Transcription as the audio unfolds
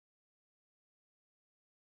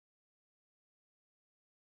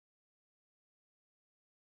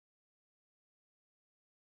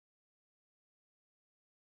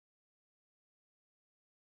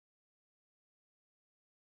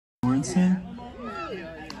Sorensen.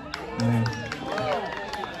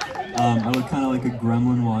 I look kind of like a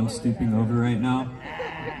gremlin while I'm stooping over right now.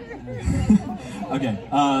 Okay,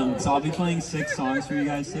 so I'll be playing 6 songs for you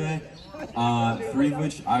guys today. 3 of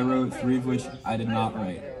which I wrote, 3 of which I did not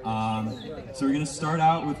write. So we're gonna start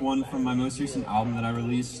out with one from my most recent album that I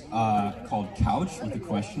released called Couch with a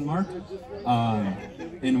question mark,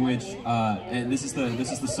 in which and this is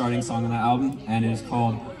the starting song on that album, and it is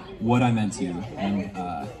called What I Meant to You. And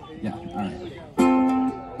yeah, all right.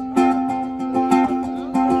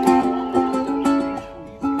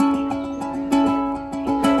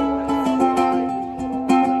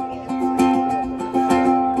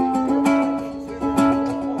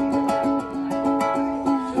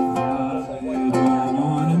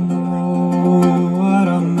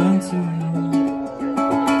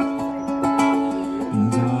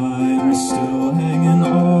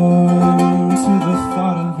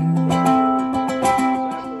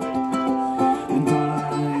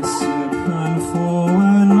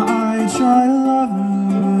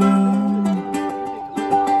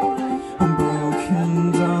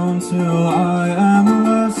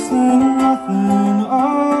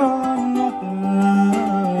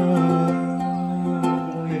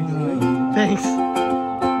 Thanks.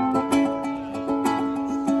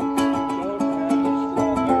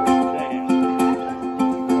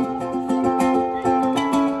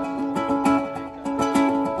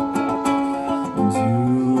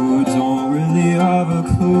 You don't really have a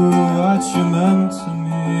clue what you meant to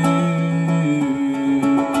me.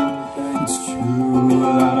 It's true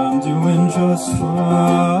that I'm doing just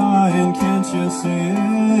fine, can't you see?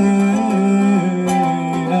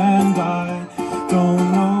 And I don't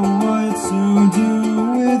know what to do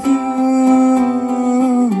with you,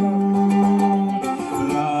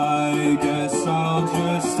 but I guess I'll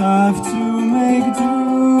just have to make do.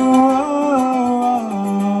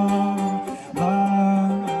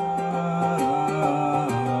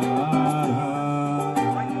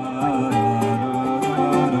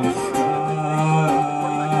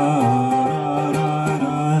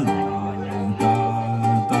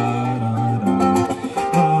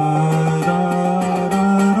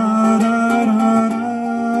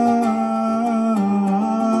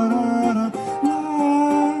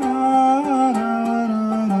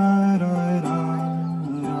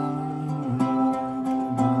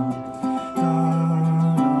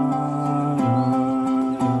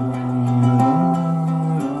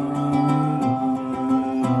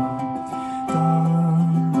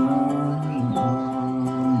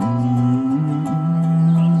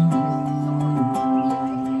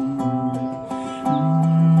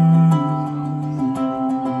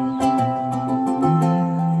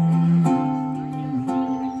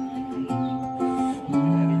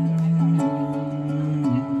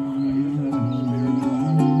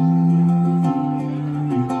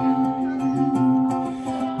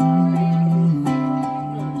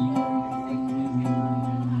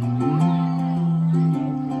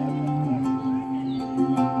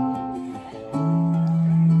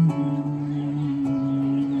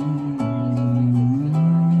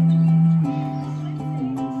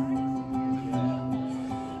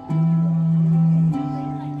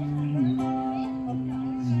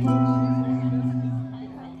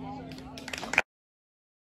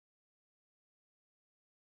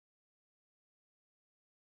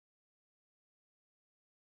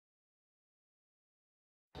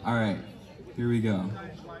 All right, here we go.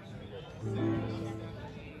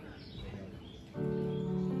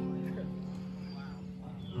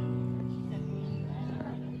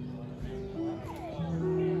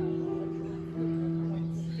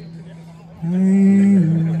 Hey,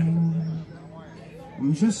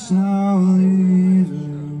 I'm just now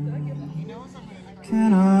leaving.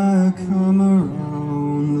 Can I come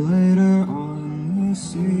around later on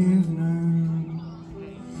this evening?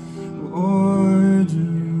 Or do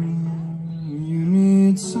you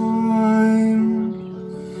need time?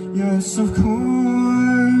 Yes, of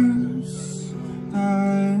course,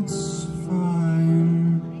 that's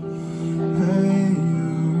fine. Hey,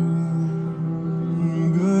 you,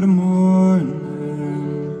 good morning.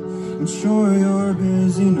 I'm sure you're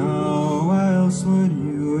busy now, why else would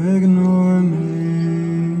you ignore me?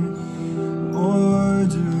 Or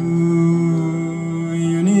do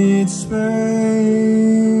you need space?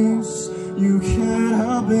 You can't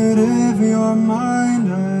help it if your mind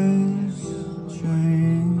has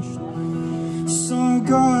changed. So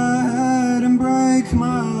go ahead and break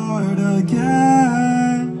my heart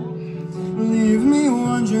again. Leave me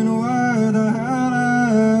wondering where the hell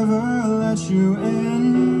I ever let you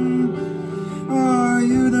in. Are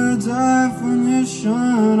you the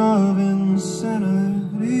definition of insanity?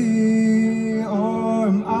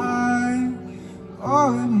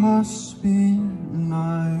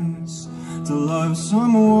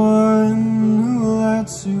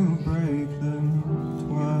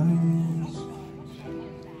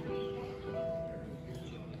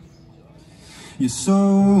 You're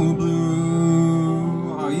so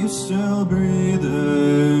blue, are you still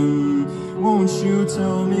breathing? Won't you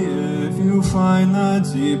tell me if you find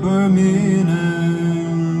that deeper meaning?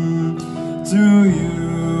 Do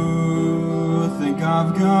you think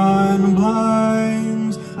I've gone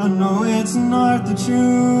blind? I know it's not the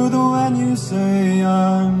truth when you say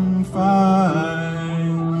I'm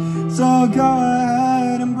fine. So go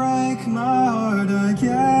ahead and break my heart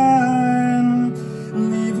again.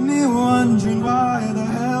 Leave me wondering why the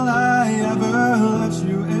hell I ever let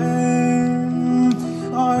you in.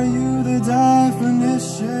 Are you the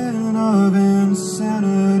definition of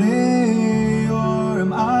insanity, or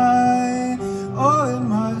am I? Oh, it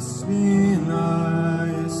must be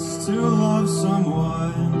nice to love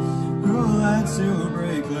someone who lets you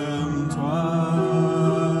break them twice.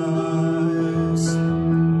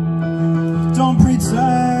 Don't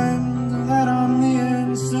pretend that I'm the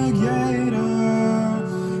instigator.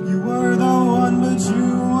 You were the one, but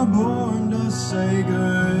you were born to say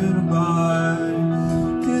goodbye.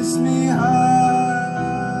 Kiss me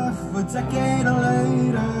half a decade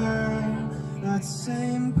later. That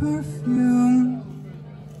same perfume,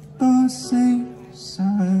 those same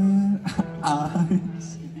sad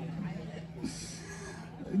eyes.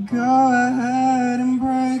 Go ahead and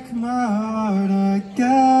break my heart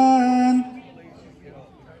again.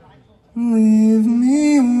 Leave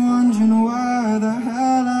me wondering why the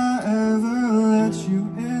hell I ever let you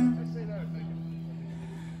in.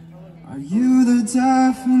 Are you the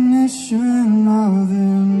definition of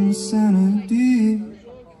insanity,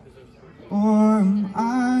 or am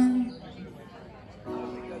I?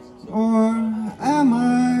 Or am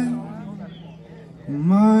I? It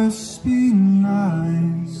must be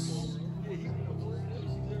nice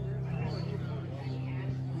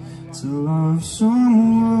to love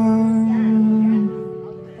someone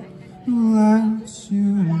who lets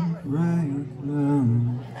you break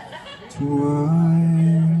them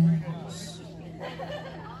twice.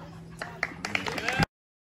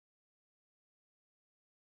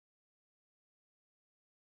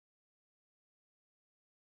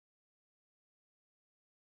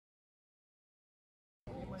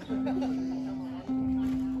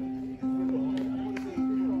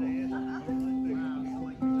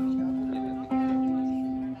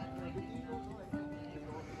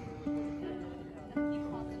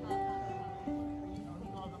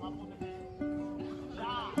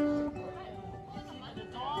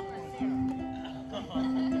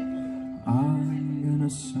 I'm gonna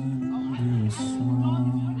send you a song.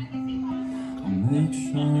 I'll make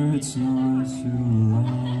sure it's not too long,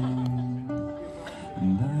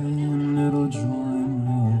 and then it'll join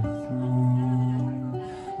the throng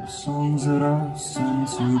of songs that I've sent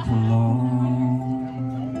to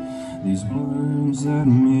prolong these words that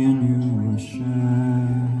me and you will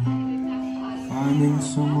share. Finding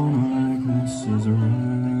someone like this is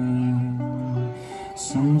rare.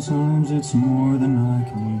 Sometimes it's more than I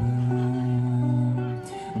can bear.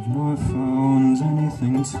 I've not found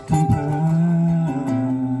anything to compare.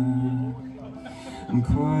 I'm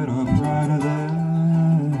quite upright there,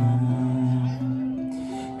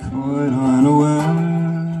 quite unawares.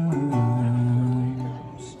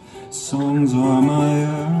 Songs are my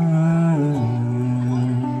air,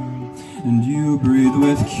 and you breathe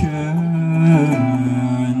with care.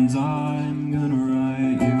 And I'm gonna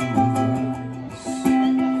write you a verse,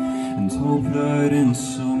 and hope that in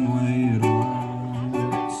some way it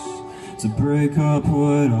works to break up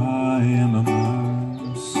what I am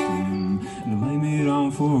immersed in, and lay me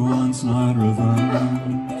down for once, not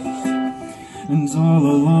reverse. And all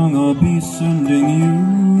along I'll be sending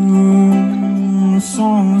you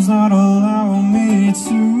songs that allow me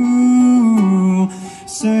to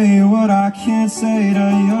say what I can't say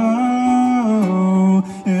to you.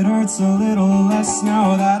 It hurts a little less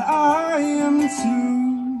now that I am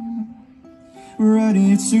too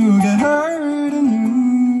ready to get hurt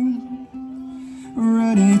anew,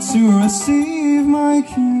 ready to receive my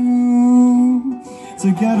cue,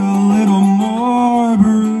 to get a little more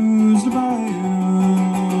bruised by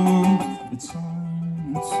you. It's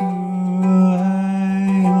hard to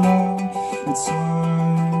lay low, it's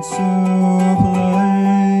hard to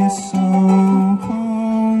play so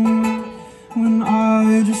calm when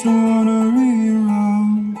I just wanna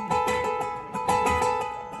reroute.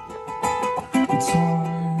 It's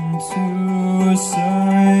hard to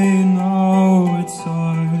say no, it's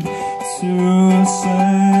hard to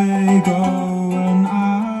say go when I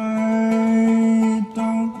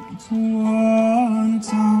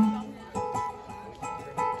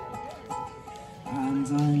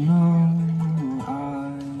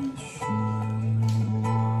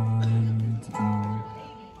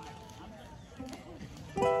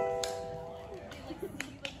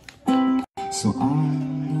So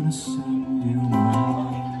I'm gonna send you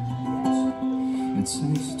mine. It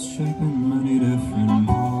takes shape in many different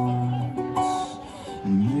parts,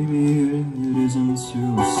 and maybe it isn't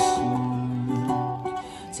too smart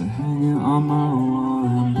to hang it on my wall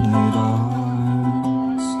and play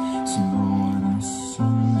darts. So when I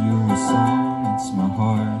send you a song, it's my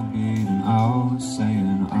heart beating out,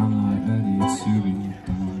 saying I'm not ready to be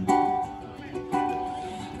done,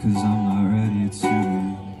 'cause I'm not ready to be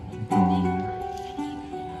gone.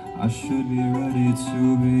 I should be ready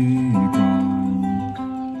to be gone.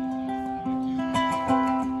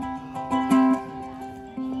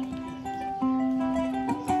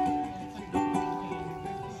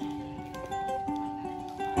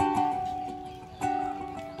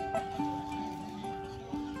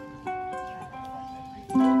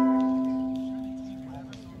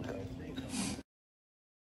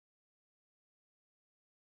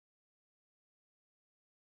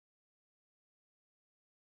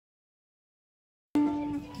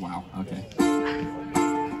 Wow, okay.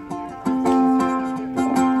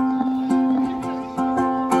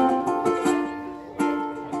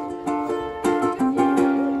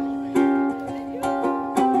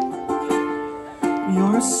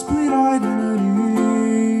 You're a split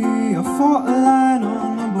identity, a fault line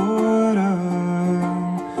on the border,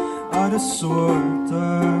 a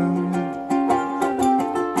disorder.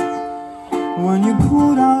 When you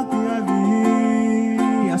pulled out the IV,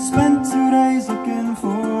 I spent 2 days looking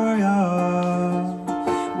for ya.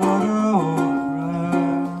 What a horror,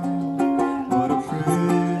 what a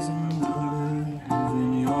prison to live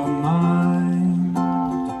in your mind,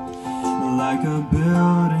 like a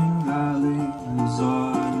building that leaves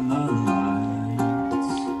on the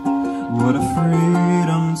lights. What a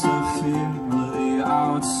freedom to feel the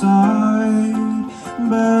outside,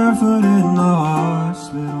 barefoot in the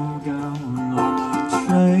hospital gown on the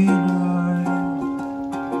train ride.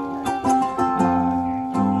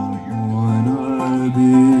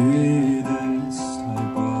 Be this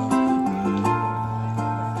type of way.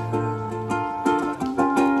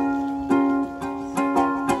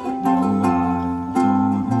 No,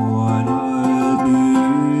 I don't wanna be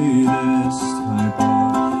this type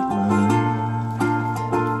of way.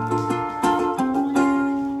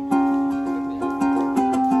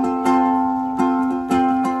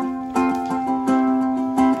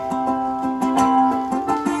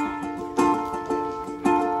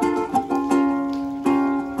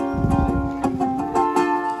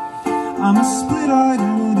 I'm a split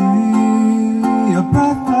identity, a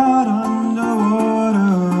breath out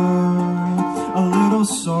underwater, a little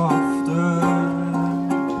softer.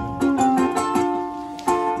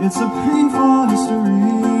 It's a painful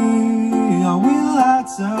history, I will I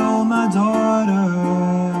tell my daughter.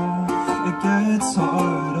 It gets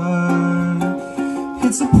harder.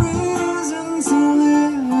 It's a prison to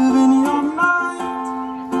live in your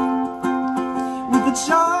mind, with a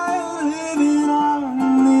child living on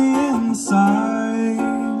the inside.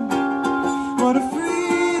 What a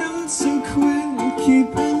freedom to quit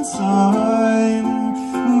keeping time,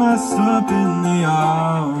 messed up in the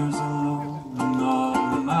hours alone all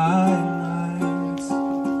my nights.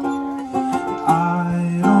 I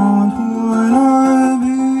don't wanna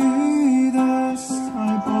be this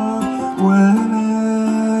type of way.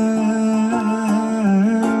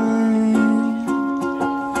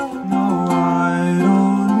 No, I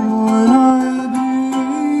don't wanna be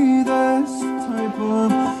this type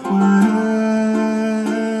of way.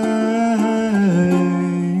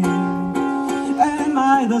 Am I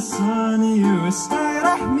the sun you stared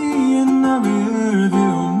at me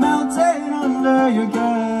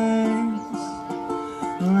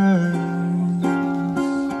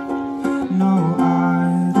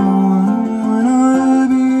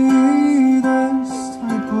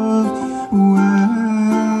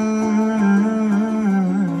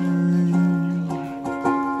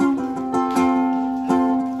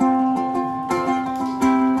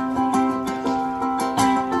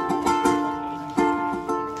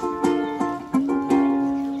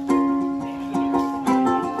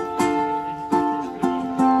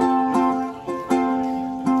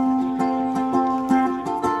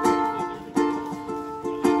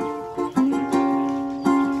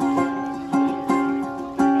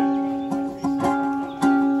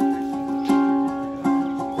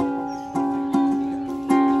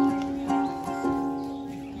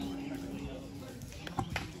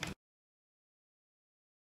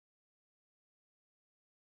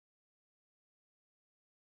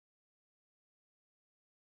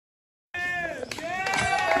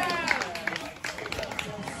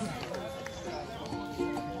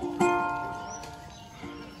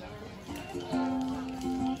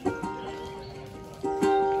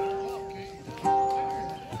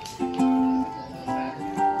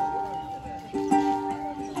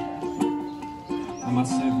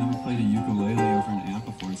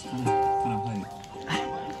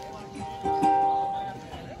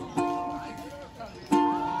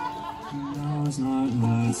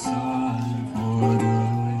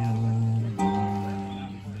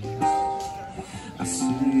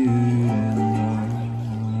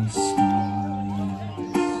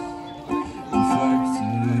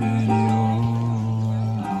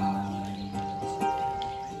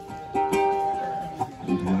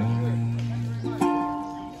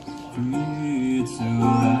for me to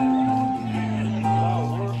let you know.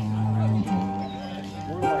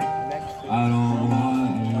 I don't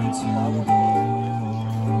want you to go.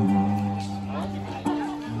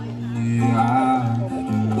 You have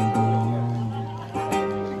to go.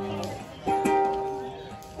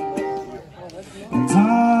 And I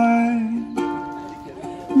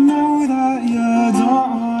know that you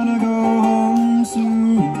don't wanna go home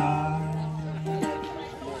tonight,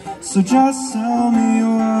 so just tell me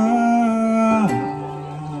why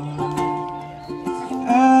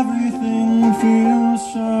everything feels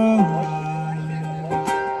so right.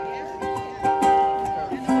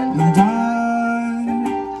 And I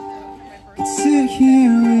could sit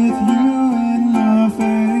here with you in the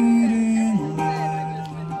fading light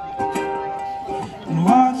and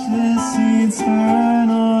watch this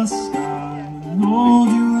eternal sky, and hold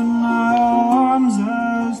you in my arms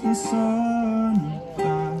as the sun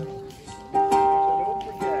dies.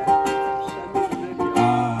 I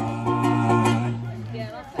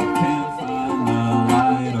can't find the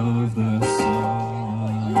light of the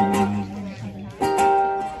sun.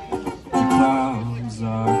 The clouds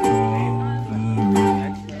are covering.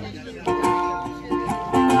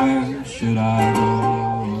 Where should I go?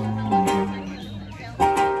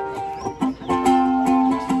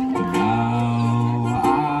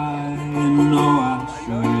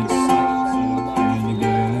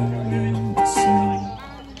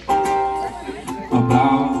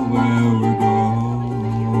 About where we're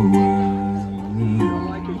going.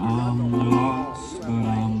 I'm lost, but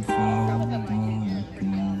I'm found again.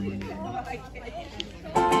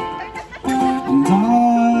 And I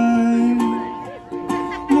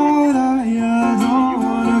know that you don't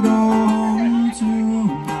wanna go home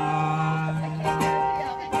tonight,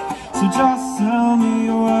 so just tell me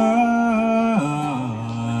why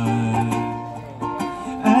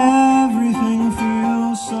everything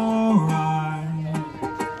feels so right.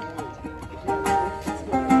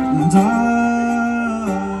 And I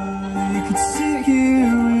could sit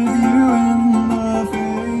here with you in the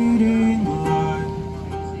fading light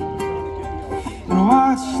and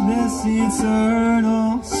watch this eternal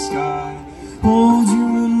sky, hold you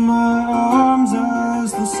in my arms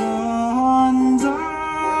as the sun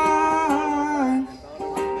dies.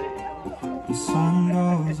 The sun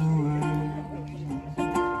goes away,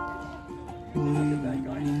 leaving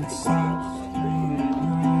it softly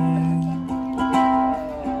rain.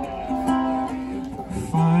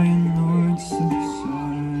 Find the words to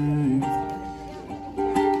say,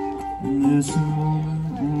 and this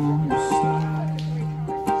moment won't stay,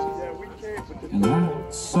 and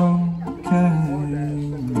that's okay.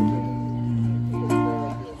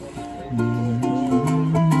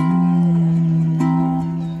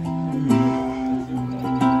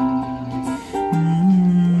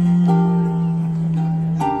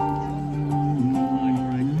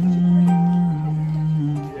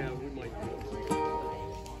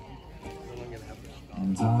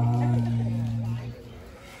 And I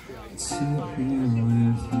sit here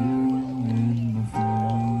with you in the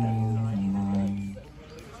fading light,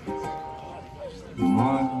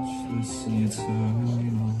 watch this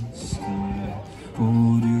eternal sky,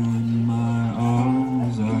 hold you in my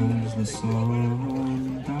arms as the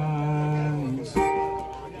sun dies.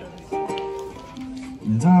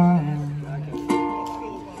 And I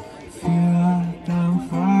feel like I'm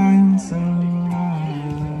flying so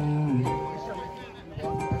high,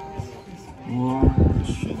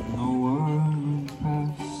 watching the world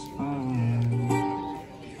pass by,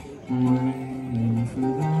 waiting for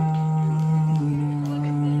the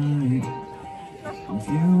night with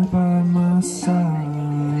you by my side.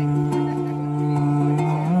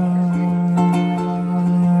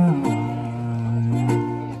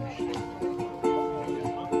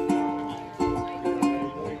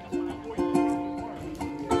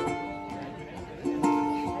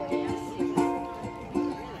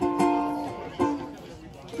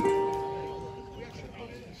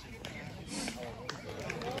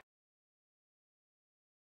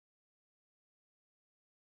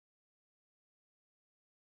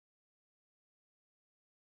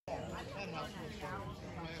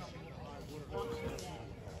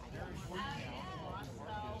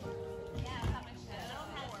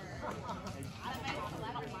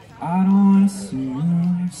 I don't wanna see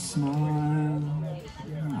you smile.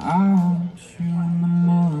 I want you in the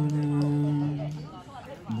morning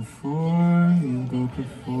before you go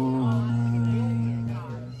performing.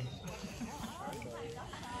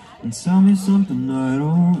 And tell me something I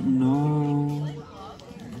don't know,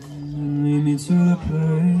 and lead me to the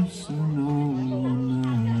place I know will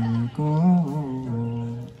never go.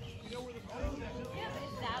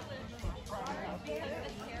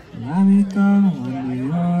 Let me go under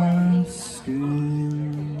your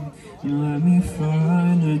skin, and let me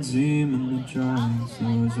find the demon that drives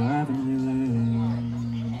those heavenly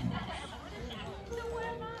limbs.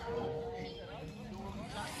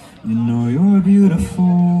 You know you're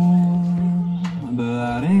beautiful, but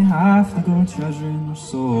that ain't half the gold treasure in your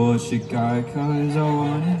soul. What you got, 'cause I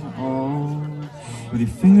want it all. With your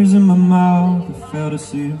fingers in my mouth, I fail to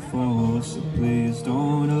see it fall. So please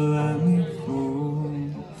don't let me fall.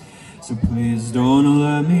 So please don't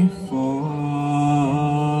let me fall.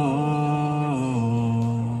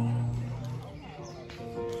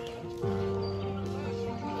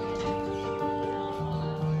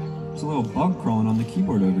 There's a little bug crawling on the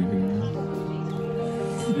keyboard over here.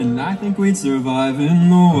 And I think we'd survive in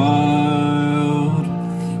the wild.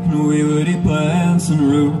 And we would eat plants and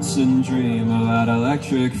roots and dream about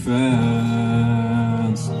electric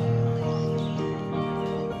fence.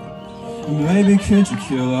 And baby, could you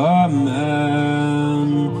kill our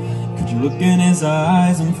man? Could you look in his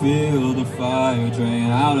eyes and feel the fire drain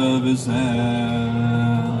out of his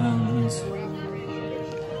hands?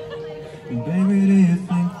 And baby, do you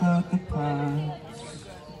think about the past?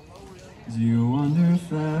 Do you wonder if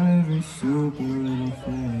every super little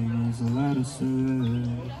thing is a letter to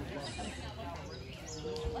live?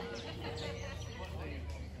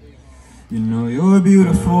 You know you're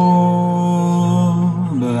beautiful,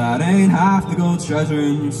 but that ain't half the gold treasure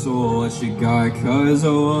in your soul. What you got, 'cause I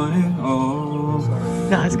want it all.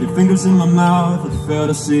 With your fingers in my mouth, I fail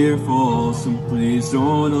to see it fall. So please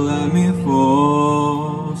don't let me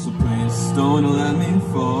fall. So please don't let me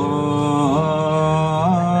fall.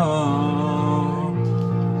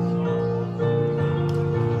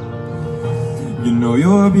 You know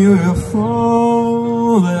you're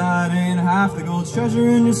beautiful, but that ain't half the gold treasure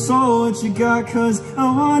in your soul. What you got, 'cause I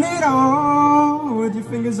want it all. With your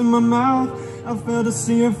fingers in my mouth, I fail to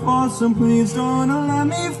see it fall. So please don't let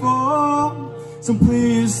me fall. So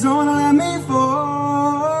please don't let me fall.